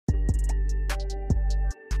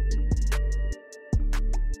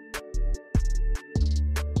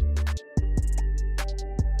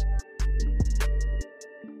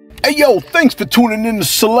Hey yo, thanks for tuning in to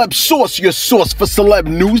Celebs Source, your source for celeb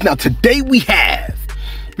news. Now today we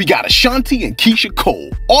got Ashanti and Keisha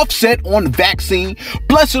Cole, Offset on the vaccine,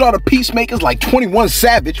 Blessed are the Peacemakers like 21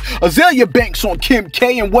 Savage, Azalea Banks on Kim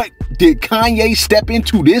K, and what did Kanye step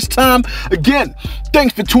into this time? Again,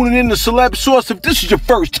 thanks for tuning in to Celebs Source. If this is your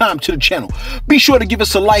first time to the channel, be sure to give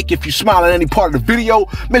us a like if you smile at any part of the video.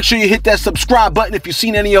 Make sure you hit that subscribe button if you've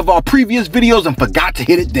seen any of our previous videos and forgot to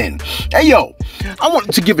hit it then. Hey yo, I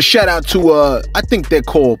wanted to give a shout out to, I think they're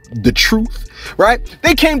called The Truth, right?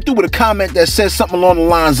 They came through with a comment that says something along the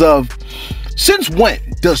lines of, since when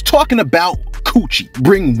does talking about coochie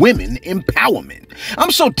bring women empowerment?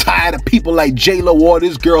 I'm so tired of people like J-Lo or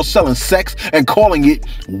this girl selling sex and calling it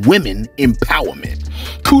women empowerment.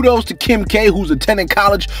 Kudos to Kim K, who's attending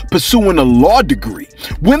college pursuing a law degree.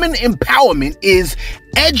 Women empowerment is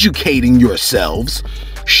educating yourselves,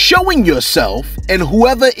 showing yourself and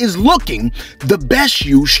whoever is looking the best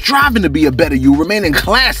you, striving to be a better you, remaining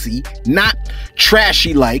classy, not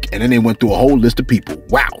trashy like, and then they went through a whole list of people.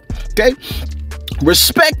 Wow. Okay.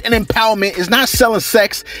 Respect and empowerment is not selling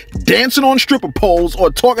sex, dancing on stripper poles,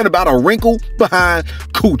 or talking about a wrinkle behind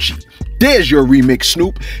coochie. There's your remix,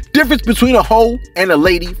 Snoop. Difference between a hoe and a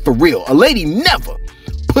lady, for real. A lady never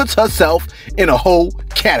puts herself in a hoe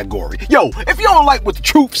category. Yo, if you don't like what The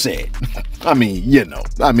Truth said, I mean, you know,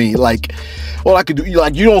 like, all I could do,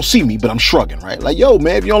 like, you don't see me, but I'm shrugging, right? Like, yo,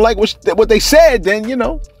 man, if you don't like what they said, then, you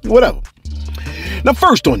know, whatever. Now,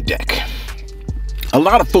 first on deck, a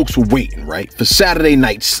lot of folks were waiting, right, for Saturday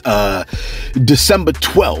night's December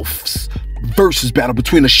 12th versus battle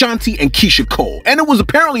between Ashanti and Keisha Cole. And it was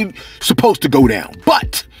apparently supposed to go down.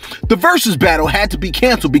 But the versus battle had to be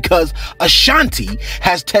canceled because Ashanti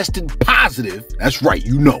has tested positive, that's right,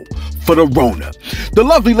 you know, for the Rona. The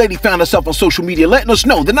lovely lady found herself on social media letting us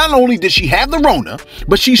know that not only did she have the Rona,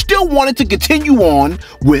 but she still wanted to continue on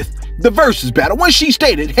with the versus battle when she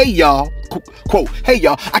stated, hey y'all, quote, hey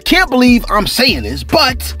y'all, I can't believe I'm saying this,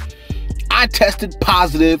 but I tested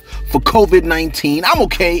positive for COVID-19. I'm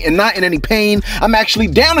okay and not in any pain. I'm actually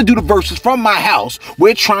down to do the verses from my house.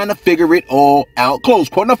 We're trying to figure it all out, close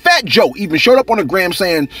quote. Now, Fat Joe even showed up on the gram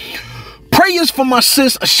saying, prayers for my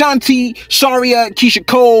sis Ashanti, Saria, Keisha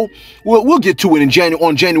Cole. We'll get to it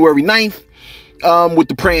on January 9th. With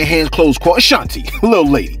the praying hands, close quote. Ashanti, little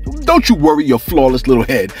lady, don't you worry your flawless little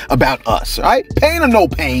head about us, all right? Pain or no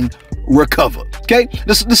pain, recover, okay?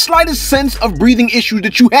 The slightest sense of breathing issues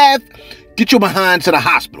that you have, get your behind to the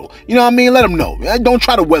hospital. You know what I mean? Let them know. Don't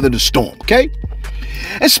try to weather the storm, okay?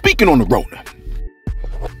 And speaking on the Rona,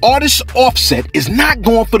 artist Offset is not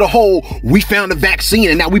going for the whole, we found a vaccine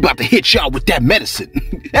and now we about to hit y'all with that medicine.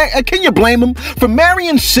 Can you blame him? From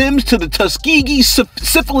Marion Sims to the Tuskegee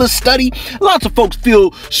syphilis study, lots of folks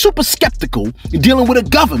feel super skeptical dealing with a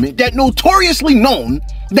government that is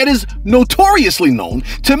notoriously known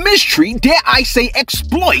to mistreat, dare I say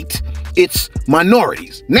exploit, its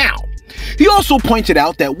minorities. Now, he also pointed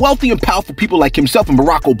out that wealthy and powerful people like himself and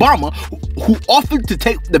Barack Obama, who offered to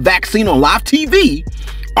take the vaccine on live TV,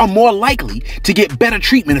 are more likely to get better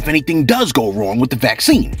treatment if anything does go wrong with the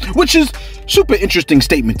vaccine, which is super interesting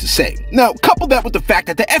statement to say. Now, couple that with the fact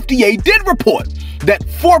that the FDA did report that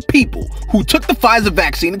 4 people who took the Pfizer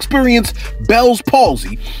vaccine experienced Bell's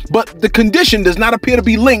palsy, but the condition does not appear to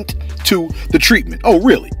be linked to the treatment. Oh,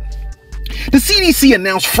 really? The CDC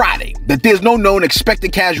announced Friday that there's no known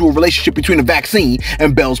expected causal relationship between the vaccine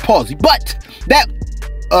and Bell's palsy, but that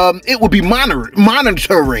it will be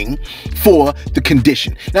monitoring for the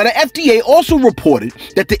condition. Now, the FDA also reported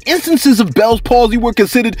that the instances of Bell's palsy were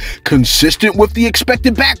considered consistent with the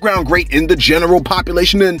expected background rate in the general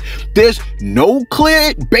population, and there's no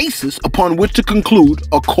clear basis upon which to conclude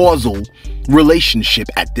a causal relationship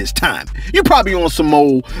at this time. You're probably on some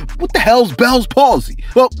old, what the hell's Bell's palsy?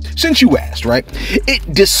 Well, since you asked, right,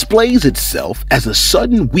 it displays itself as a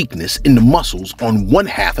sudden weakness in the muscles on one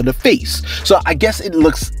half of the face. So I guess it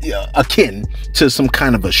looks akin to some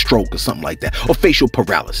kind of a stroke or something like that, or facial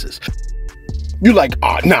paralysis. You're like,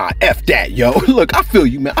 oh, nah, F that, yo. Look, I feel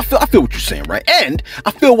you, man. I feel what you're saying, right? And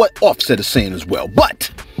I feel what Offset is saying as well.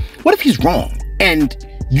 But what if he's wrong and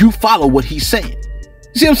you follow what he's saying?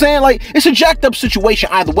 You see what I'm saying? Like, it's a jacked up situation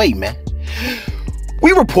either way, man.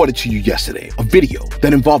 We reported to you yesterday a video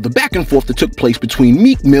that involved the back and forth that took place between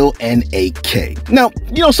Meek Mill and AK. Now,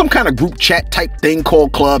 you know, some kind of group chat type thing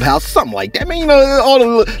called Clubhouse, something like that. I mean, you know, all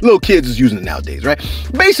the little kids is using it nowadays, right?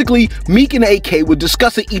 Basically, Meek and AK were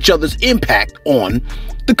discussing each other's impact on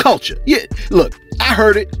the culture. Yeah, look, I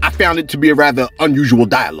heard it. I found it to be a rather unusual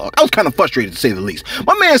dialogue. I was kind of frustrated, to say the least.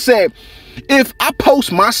 My man said, if I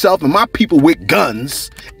post myself and my people with guns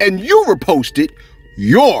and you repost it,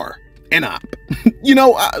 you're an op.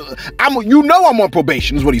 I'm on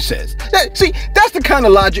probation is what he says. See, that's the kind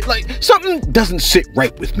of logic, like, something doesn't sit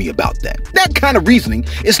right with me about that. That kind of reasoning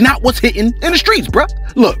is not what's hitting in the streets, bruh.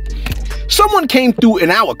 Look, someone came through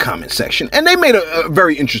in our comment section and they made a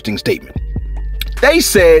very interesting statement. They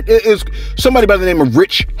said, it is somebody by the name of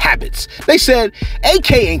Rich Habits. They said,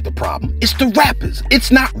 AK ain't the problem, it's the rappers.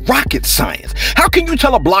 It's not rocket science. How can you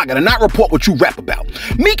tell a blogger to not report what you rap about?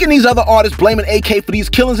 Meek and these other artists blaming AK for these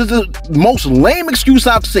killings is the most lame excuse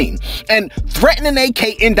I've seen. And threatening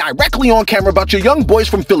AK indirectly on camera about your young boys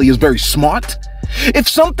from Philly is very smart. If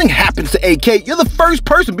something happens to AK, you're the first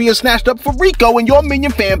person being snatched up for Rico, and your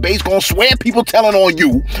minion fan base gonna swear people telling on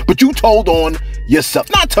you, but you told on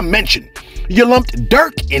yourself. Not to mention, you lumped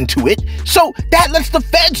Dirk into it, so that lets the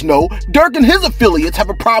feds know Dirk and his affiliates have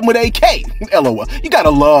a problem with AK. LOL. You gotta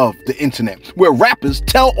love the internet, where rappers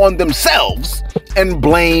tell on themselves and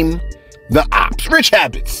blame the ops. Rich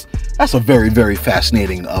Habits. That's a very, very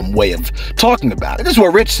fascinating way of talking about it. This is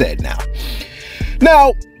what Rich said now.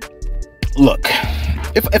 Now, look,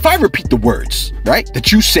 if I repeat the words, right,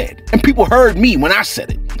 that you said, and people heard me when I said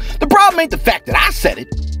it, the problem ain't the fact that I said it,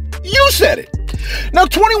 you said it. Now,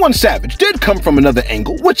 21 Savage did come from another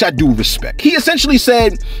angle, which I do respect. He essentially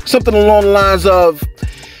said something along the lines of,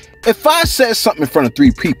 if I said something in front of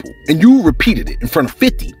 3 people and you repeated it in front of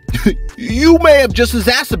 50, you may have just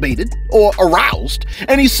exacerbated or aroused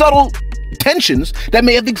any subtle tensions that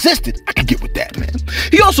may have existed. I could get with that, man.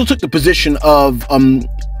 He also took the position of,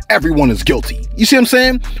 everyone is guilty. You see what I'm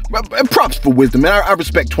saying? Props for wisdom, and I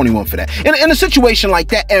respect 21 for that. In a situation like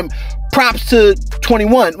that, and props to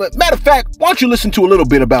 21. Matter of fact, why don't you listen to a little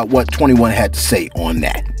bit about what 21 had to say on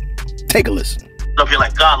that? Take a listen. If you're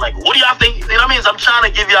like, God, like, what do y'all think? You know what I mean? I'm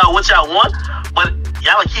trying to give y'all what y'all want, but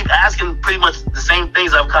y'all keep asking pretty much the same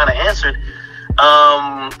things I've kind of answered.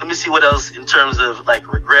 Let me see what else in terms of,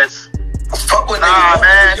 like, regrets. Fuck what niggas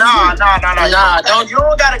man. Nah, you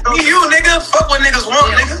don't gotta go. You nigga, fuck what niggas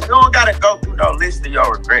want, nigga. You don't gotta go through no list of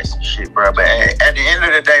your regrets and shit, bro. But at the end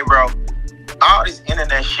of the day, bro, all this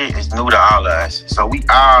internet shit is new to all of us. So we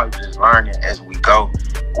all just learning as we go.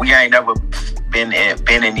 We ain't never been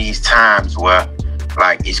in these times where,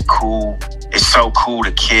 like, it's cool. It's so cool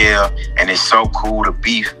to kill and it's so cool to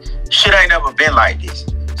beef. Shit ain't never been like this.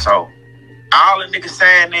 So all the niggas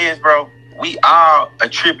saying is, bro, we all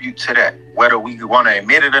attribute to that. Whether we want to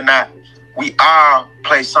admit it or not, we all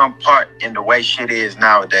play some part in the way shit is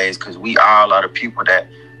nowadays, because we all are the people that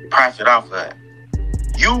profit off of it.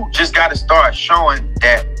 You just got to start showing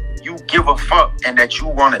that you give a fuck and that you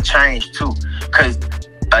want to change too. Because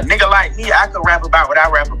a nigga like me, I could rap about what I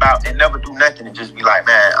rap about and never do nothing and just be like,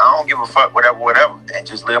 man, I don't give a fuck, whatever, and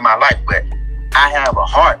just live my life. But I have a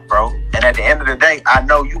heart, bro. And at the end of the day, I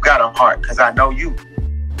know you got a heart because I know you.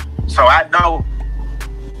 So I know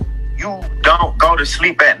you don't go to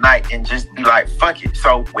sleep at night and just be like, fuck it.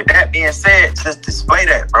 So with that being said, just display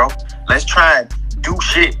that, bro. Let's try and do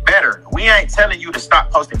shit better. We ain't telling you to stop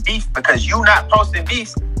posting beef, because you not posting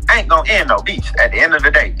beefs ain't gonna end no beefs at the end of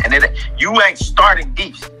the day. And you ain't starting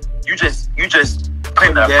beefs. You just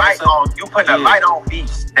putting a light on. You putting a light on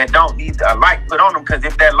beefs that don't need a light put on them. Because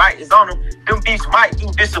if that light is on them beefs might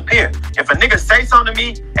disappear. If a nigga say something to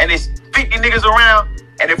me and it's 50 niggas around,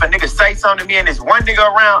 and if a nigga say something to me and there's one nigga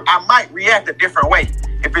around, I might react a different way.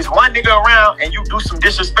 If it's one nigga around and you do some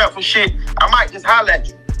disrespectful shit, I might just holler at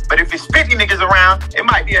you. But if it's 50 niggas around, it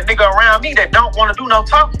might be a nigga around me that don't want to do no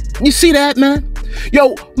talking. You see that, man?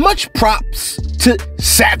 Yo, much props to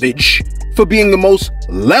Savage for being the most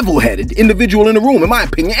level-headed individual in the room, in my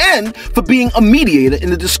opinion, and for being a mediator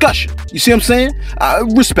in the discussion. You see what I'm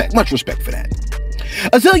saying? Much respect for that.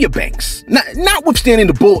 Azalea Banks, notwithstanding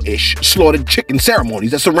the bullish slaughtered chicken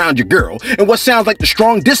ceremonies that surround your girl and what sounds like the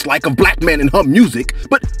strong dislike of black men in her music,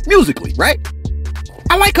 but musically, right?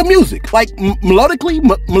 I like her music, like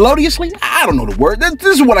melodiously. I don't know the word.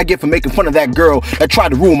 This is what I get for making fun of that girl that tried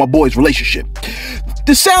to ruin my boy's relationship.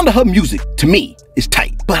 The sound of her music, to me, is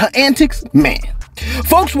tight, but her antics, man.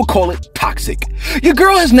 Folks will call it toxic. Your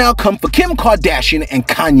girl has now come for Kim Kardashian and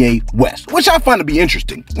Kanye West, which I find to be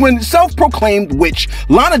interesting. When self-proclaimed witch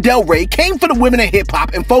Lana Del Rey came for the women in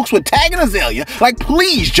hip-hop and folks were tagging Azalea like,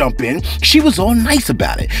 please jump in, she was all nice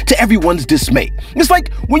about it, to everyone's dismay. It's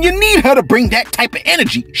like, when you need her to bring that type of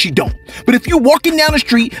energy, she don't. But if you walking down the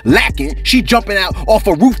street lacking, she jumping out off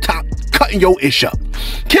a rooftop, cutting your ish up.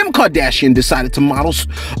 Kim Kardashian decided to model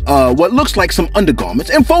what looks like some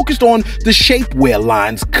undergarments and focused on the shapewear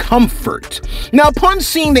line's comfort. Now, upon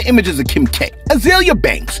seeing the images of Kim K, Azalea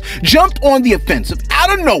Banks jumped on the offensive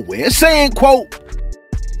out of nowhere, saying, quote,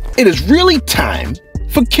 "It is really time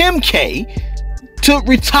for Kim K to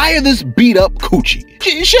retire this beat up coochie.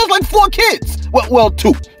 She has like 4 kids. Well,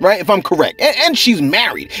 2, right? If I'm correct. And she's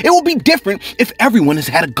married. It will be different if everyone has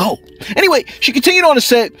had a go. Anyway, she continued on to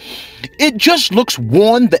say, it just looks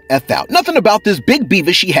worn the F out. Nothing about this big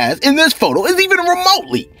beaver she has in this photo is even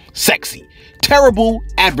remotely sexy. Terrible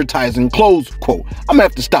advertising, close quote. I'm gonna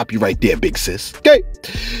have to stop you right there, big sis, okay?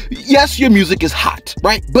 Yes, your music is hot,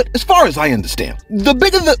 right? But as far as I understand, the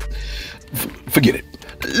bigger the... Forget it.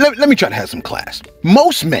 Let me try to have some class.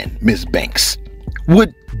 Most men, Ms. Banks,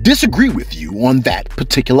 would disagree with you on that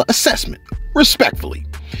particular assessment, respectfully.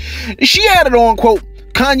 She added on, quote,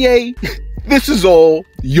 Kanye, this is all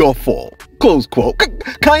your fault. Close quote.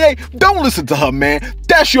 Kanye, don't listen to her, man.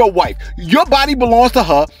 That's your wife. Your body belongs to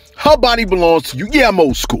her. Her body belongs to you. Yeah, I'm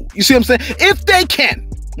old school. You see what I'm saying? If they can,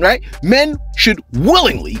 right? Men should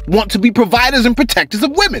willingly want to be providers and protectors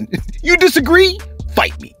of women. You disagree?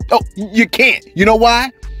 Fight me. Oh, you can't. You know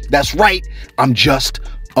why? That's right. I'm just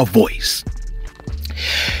a voice.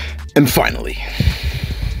 And finally,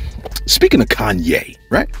 speaking of Kanye,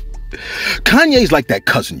 right? Kanye's like that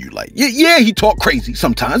cousin you like. Yeah, he talk crazy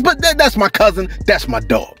sometimes, but that's my cousin, that's my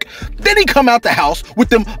dog. Then he come out the house with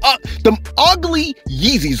them ugly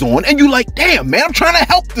Yeezys on, and you like, damn, man, I'm trying to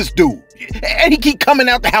help this dude. And he keep coming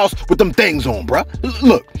out the house with them things on, bruh.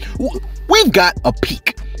 Look, we've got a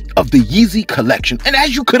peek of the Yeezy collection, and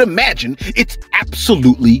as you could imagine, it's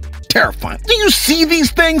absolutely terrifying. Do you see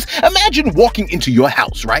these things? Imagine walking into your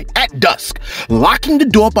house, right, at dusk, locking the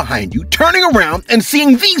door behind you, turning around and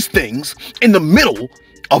seeing these things in the middle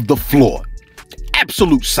of the floor.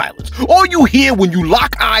 Absolute silence. All you hear when you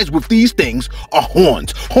lock eyes with these things are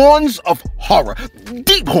horns. Horns of horror.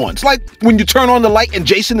 Deep horns. Like when you turn on the light and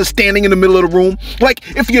Jason is standing in the middle of the room.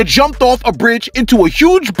 Like if you jumped off a bridge into a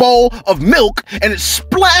huge bowl of milk and it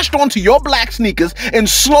splashed onto your black sneakers in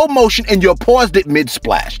slow motion and you paused it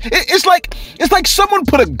mid-splash. It's like someone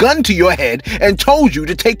put a gun to your head and told you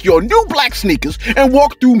to take your new black sneakers and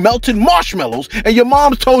walk through melted marshmallows, and your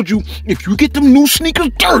mom told you, if you get them new sneakers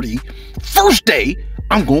dirty, first day,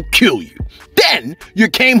 I'm gonna kill you. Then you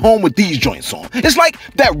came home with these joints on. It's like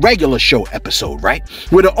that regular show episode, right?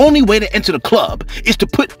 Where the only way to enter the club is to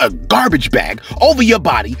put a garbage bag over your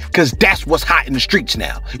body because that's what's hot in the streets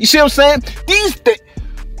now. You see what I'm saying? These things...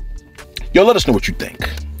 Yo, let us know what you think.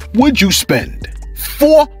 Would you spend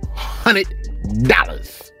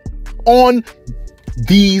 $400 on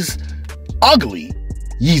these ugly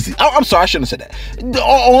Yeezys? I'm sorry, I shouldn't have said that.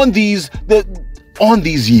 On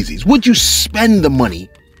these Yeezys. Would you spend the money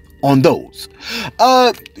on those?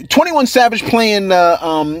 21 Savage playing,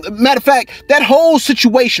 matter of fact, that whole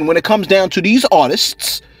situation when it comes down to these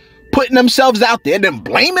artists putting themselves out there and then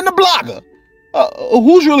blaming the blogger,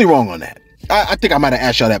 who's really wrong on that? I think I might have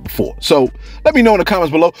asked y'all that before. So let me know in the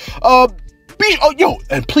comments below.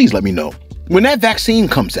 And please let me know. When that vaccine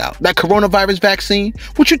comes out, that coronavirus vaccine,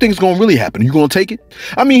 what you think is going to really happen? Are you going to take it?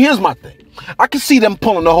 I mean, here's my thing. I can see them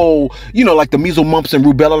pulling the whole, like the measles, mumps, and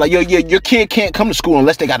rubella. Like, your kid can't come to school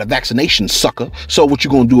unless they got a vaccination, sucker. So what you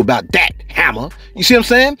gonna do about that, hammer? You see what I'm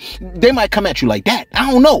saying? They might come at you like that.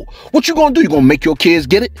 I don't know. What you gonna do? You gonna make your kids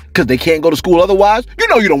get it because they can't go to school otherwise? You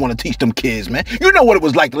know you don't want to teach them kids, man. You know what it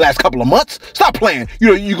was like the last couple of months. Stop playing.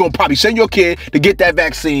 You're gonna probably send your kid to get that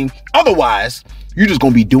vaccine. Otherwise, you're just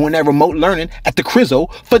gonna be doing that remote learning at the Crizzo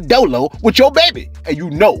for Dolo with your baby. And you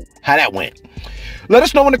know how that went. Let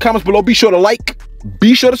us know in the comments below. Be sure to like,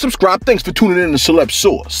 be sure to subscribe. Thanks for tuning in to Celebs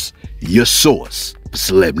Source, your source for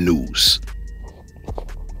celeb news.